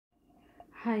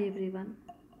Hi everyone.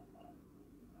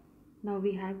 Now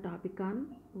we have topic on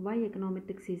why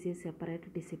econometrics is a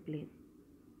separate discipline.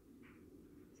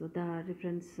 So the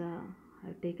reference I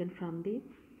have taken from the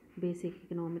basic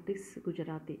econometrics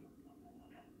Gujarati.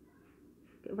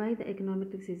 Why the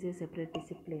econometrics is a separate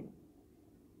discipline?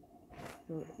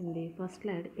 So in the first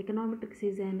slide, econometrics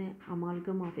is an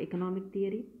amalgam of economic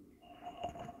theory,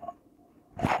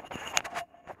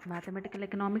 mathematical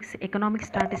economics, economic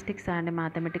statistics, and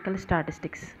mathematical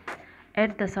statistics.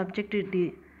 Yet the subject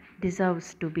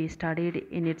deserves to be studied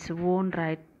in its own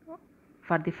right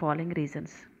for the following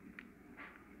reasons.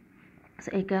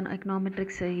 So,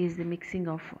 econometrics is the mixing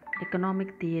of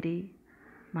economic theory,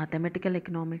 mathematical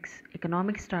economics,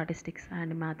 economic statistics,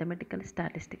 and mathematical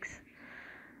statistics.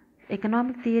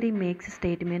 Economic theory makes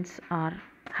statements or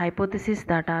hypotheses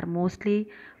that are mostly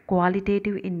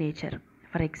qualitative in nature.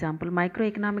 For example,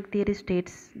 microeconomic theory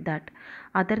states that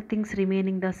other things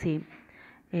remaining the same,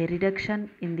 a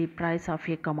reduction in the price of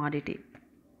a commodity.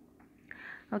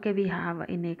 Okay, we have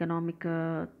in economic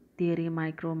theory,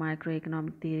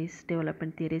 microeconomic theories,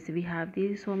 development theories. We have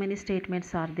these so many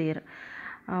statements are there,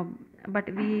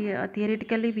 but we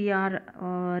theoretically we are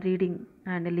reading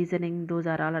and listening. Those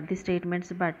are all of the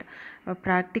statements, but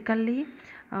practically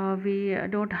we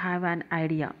don't have an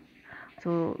idea.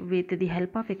 So with the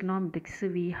help of economics,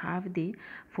 we have the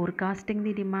forecasting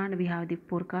the demand, we have the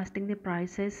forecasting the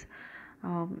prices.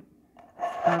 Um,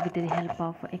 with the help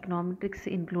of econometrics,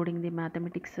 including the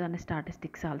mathematics and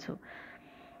statistics also.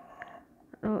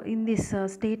 In this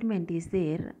statement is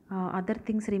there other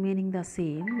things remaining the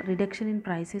same, reduction in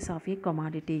prices of a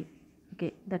commodity.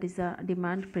 Okay, that is the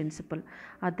demand principle.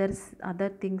 Other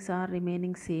things are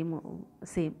remaining same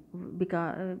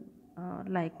because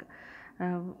like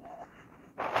uh,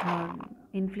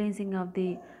 influencing of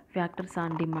the factors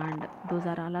on demand, those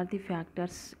are all of the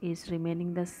factors is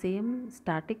remaining the same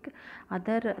static.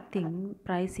 Other thing,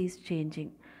 price is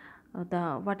changing.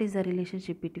 The what is the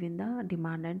relationship between the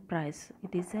demand and price?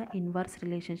 It is a inverse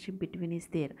relationship between is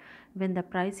there. When the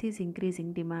price is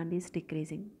increasing, demand is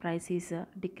decreasing. Price is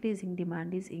decreasing,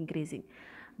 demand is increasing.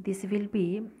 This will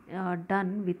be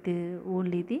done with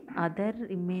only the other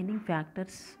remaining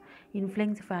factors.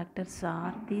 Influence factors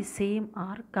are the same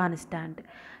or constant.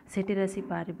 Ceteris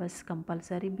paribus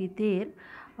compulsory be there.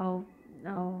 uh,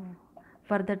 uh,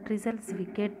 for that results we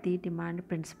get the demand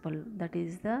principle. That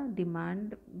is the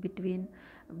demand between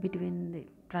the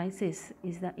prices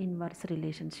is the inverse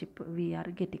relationship we are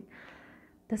getting.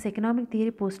 Thus, economic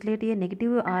theory postulates a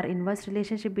negative or inverse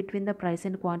relationship between the price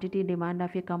and quantity demand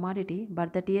of a commodity,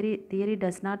 but the theory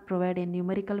does not provide a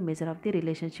numerical measure of the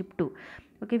relationship too.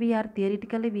 Okay, we are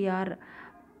theoretically we are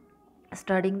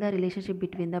studying the relationship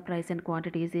between the price and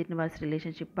quantity is the inverse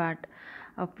relationship, but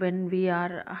when we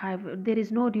are have there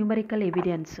is no numerical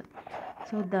evidence.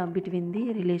 So the between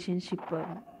the relationship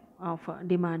of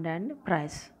demand and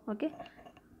price. Okay,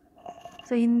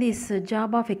 so, in this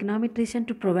job of econometrician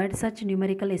to provide such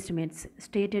numerical estimates,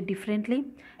 stated differently,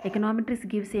 econometrics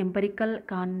gives empirical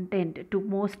content to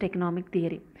most economic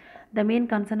theory. The main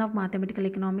concern of mathematical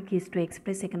economics is to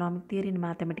express economic theory in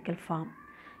mathematical form,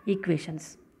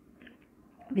 equations,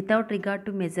 without regard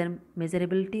to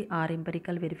measurability or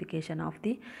empirical verification of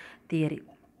the theory.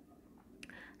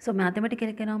 So, mathematical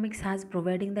economics has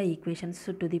providing the equations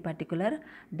to the particular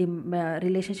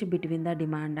relationship between the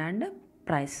demand and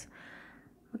price.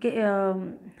 Okay,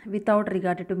 without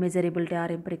regard to measurability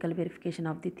or empirical verification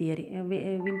of the theory.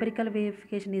 Empirical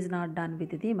verification is not done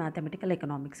with the mathematical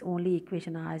economics. Only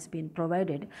equation has been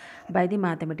provided by the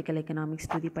mathematical economics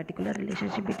to the particular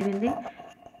relationship between the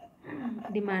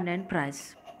demand and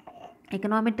price.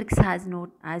 Econometrics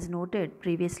as noted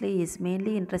previously, is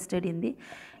mainly interested in the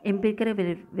empirical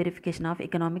verification of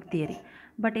economic theory.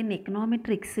 But in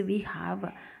econometrics, we have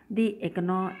the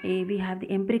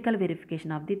empirical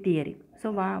verification of the theory.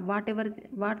 So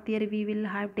what theory we will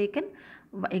have taken?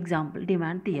 Example,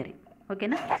 demand theory. Okay,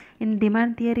 na? In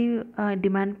demand theory,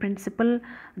 demand principle,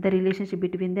 the relationship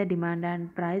between the demand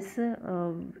and price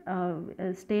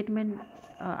statement,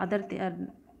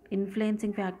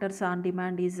 influencing factors on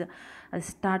demand is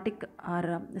static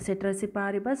or ceteris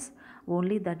paribus.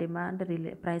 Only the demand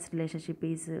price relationship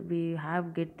is we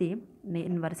have get the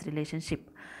inverse relationship.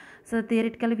 So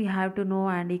theoretically we have to know,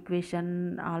 and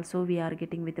equation also we are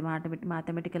getting with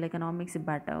mathematical economics,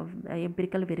 but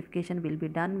empirical verification will be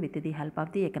done with the help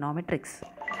of the econometrics.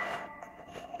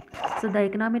 So the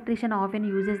econometrician often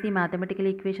uses the mathematical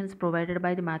equations provided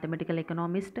by the mathematical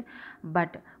economist,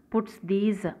 but puts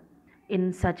these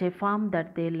in such a form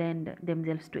that they lend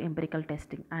themselves to empirical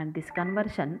testing, and this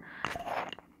conversion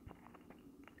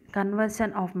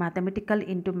Conversion of mathematical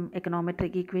into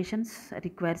econometric equations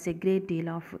requires a great deal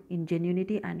of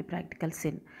ingenuity and practical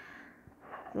skill.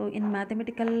 So in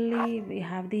mathematically we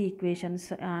have the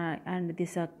equations and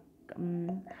this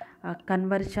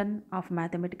conversion of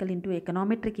mathematical into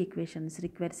econometric equations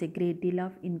requires a great deal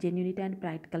of ingenuity and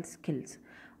practical skills.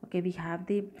 Okay, we have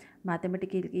the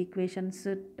mathematical equations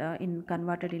in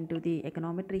converted into the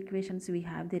econometric equations. We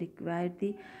have the required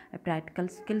the practical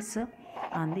skills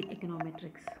on the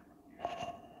econometrics.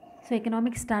 So,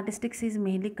 economic statistics is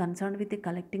mainly concerned with the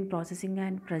collecting, processing,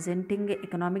 and presenting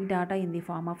economic data in the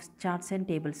form of charts and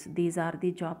tables. These are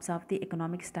the jobs of the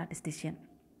economic statistician.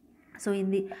 So, in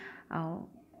the uh,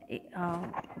 uh,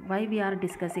 why we are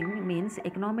discussing means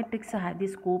econometrics have the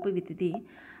scope with the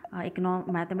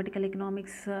mathematical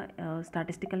economics,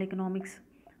 statistical economics,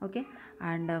 okay,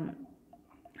 and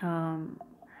um,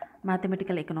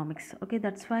 mathematical economics. Okay,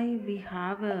 that's why we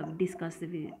have discussed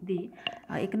the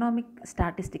economic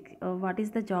statistic. What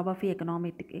is the job of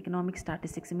economic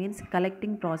statistics means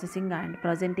collecting, processing, and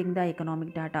presenting the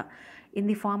economic data in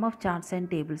the form of charts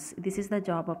and tables. This is the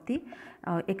job of the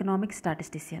economic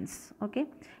statisticians. Okay,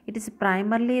 it is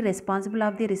primarily responsible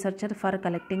of the researcher for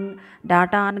collecting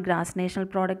data on gross national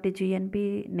product,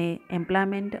 GNP,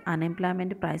 employment,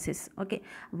 unemployment, prices. Okay,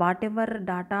 whatever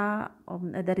data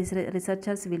the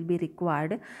researchers will be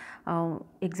required,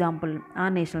 example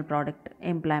on national product,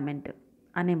 employment,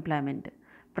 unemployment,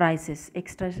 prices,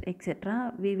 extra,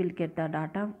 etc., we will get the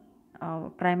data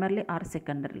primarily or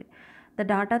secondarily. The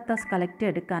data thus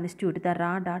collected constitute the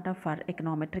raw data for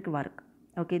econometric work.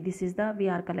 Okay, this is the we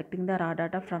are collecting the raw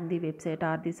data from the website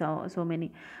or the so many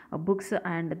books,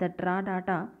 and that raw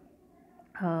data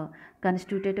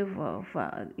constitutive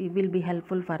will be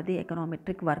helpful for the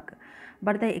econometric work.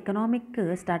 But the economic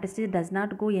statistics does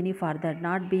not go any further,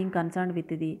 not being concerned with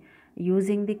the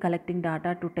using the collecting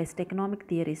data to test economic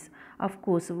theories. Of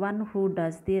course, one who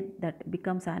does that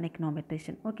becomes an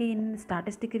econometrician. Okay, in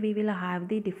statistics we will have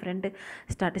the different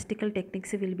statistical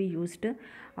techniques will be used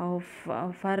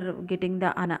for getting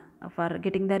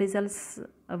the results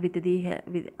with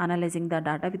analyzing the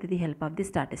data with the help of the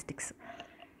statistics.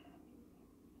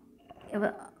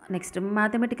 Next,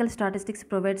 mathematical statistics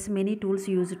provides many tools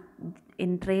used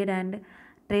in trade.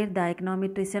 The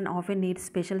econometrician often needs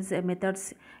special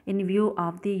methods in view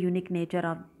of the unique nature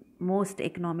of most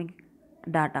economic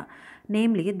data,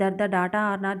 namely that the data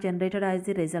are not generated as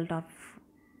the result of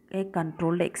a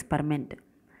controlled experiment.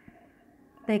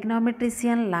 The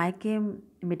econometrician, like a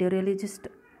meteorologist,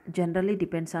 generally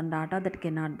depends on data that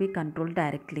cannot be controlled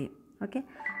directly. Okay,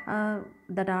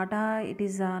 the data, it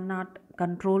is not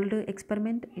controlled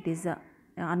experiment, it is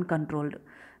uncontrolled.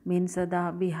 Means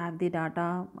we have the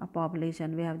data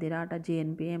population, we have the data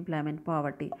GNP, employment,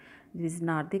 poverty. This is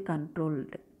not the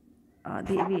controlled.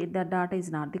 The data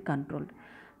is not the controlled.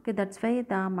 Okay, that's why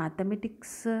the mathematical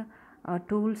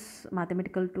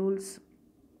tools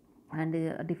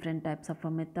and different types of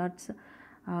methods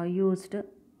used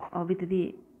with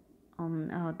the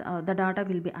data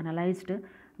will be analyzed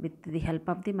with the help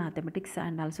of the mathematics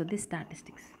and also the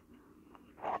statistics.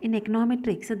 In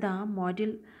econometrics, the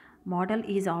model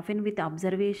is often with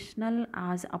observational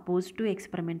as opposed to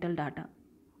experimental data.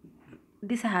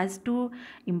 This has two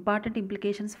important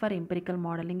implications for empirical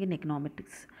modeling in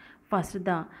econometrics. First,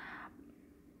 the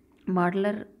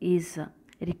modeler is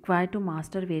required to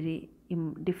master very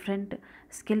different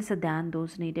skills than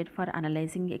those needed for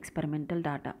analyzing experimental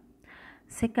data.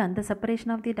 Second, the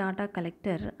separation of the data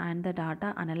collector and the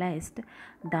data analyzed,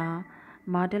 the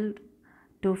model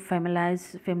to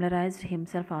familiarize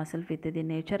himself herself with the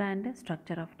nature and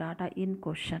structure of data in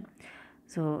question.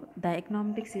 So the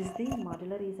econometrics is the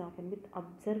modeler is often with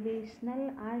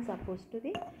observational as opposed to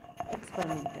the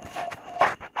experimental.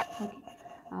 Okay.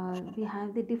 We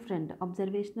have the different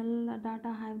observational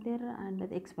data have there and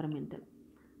the experimental.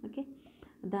 Okay,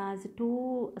 there's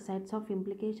two sets of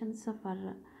implications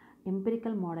for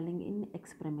empirical modeling in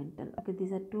experimental. Okay,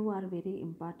 these are two are very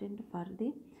important for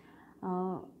the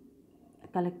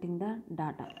collecting the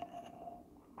data.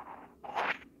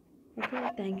 Okay,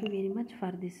 thank you very much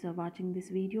for this watching this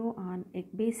video on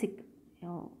basic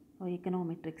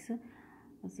econometrics.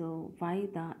 So why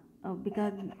the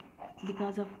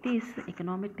because of this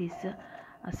econometrics is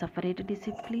a separate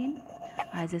discipline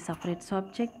as a separate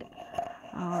subject.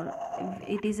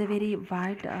 It is a very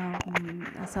wide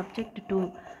subject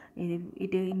to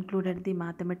it included the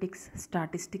mathematics,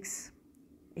 statistics,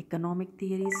 economic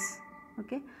theories.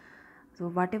 Okay, so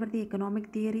whatever the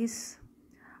economic theories,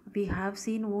 we have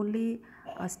seen only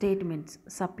statements,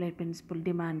 supply principle,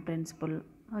 demand principle.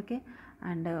 Okay,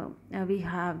 and we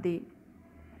have the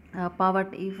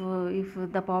poverty,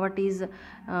 if the poverty is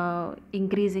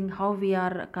increasing, how we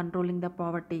are controlling the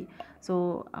poverty.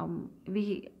 So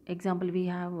we example,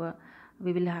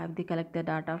 we will have the collected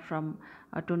data from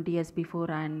 20 years before,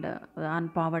 and on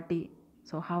poverty.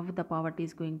 So how the poverty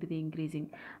is going to be increasing,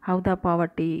 how the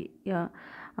poverty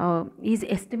is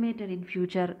estimated in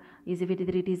future, is whether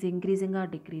it is increasing or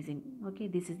decreasing. Okay,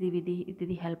 this is with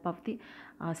the help of the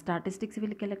statistics,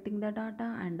 will collecting the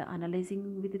data and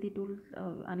analyzing with the tools,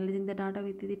 analyzing the data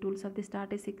with the tools of the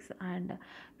statistics. And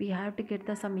we have to get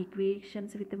the some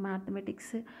equations with the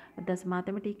mathematics. Thus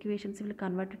mathematical equations will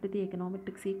convert it to the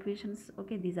econometrics equations.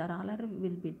 Okay, these are all will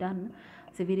be done.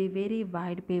 It's a very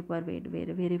wide paper,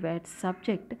 very wide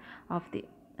subject of the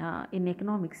in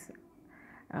economics,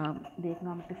 the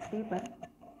econometrics paper.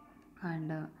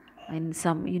 And in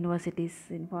some universities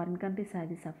in foreign countries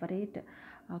have a separate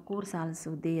course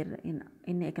also there in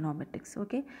econometrics.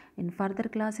 Okay, in further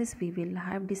classes we will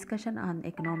have discussion on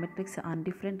econometrics on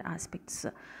different aspects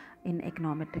in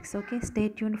econometrics. Okay, stay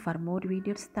tuned for more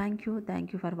videos. Thank you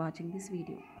for watching this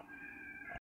video.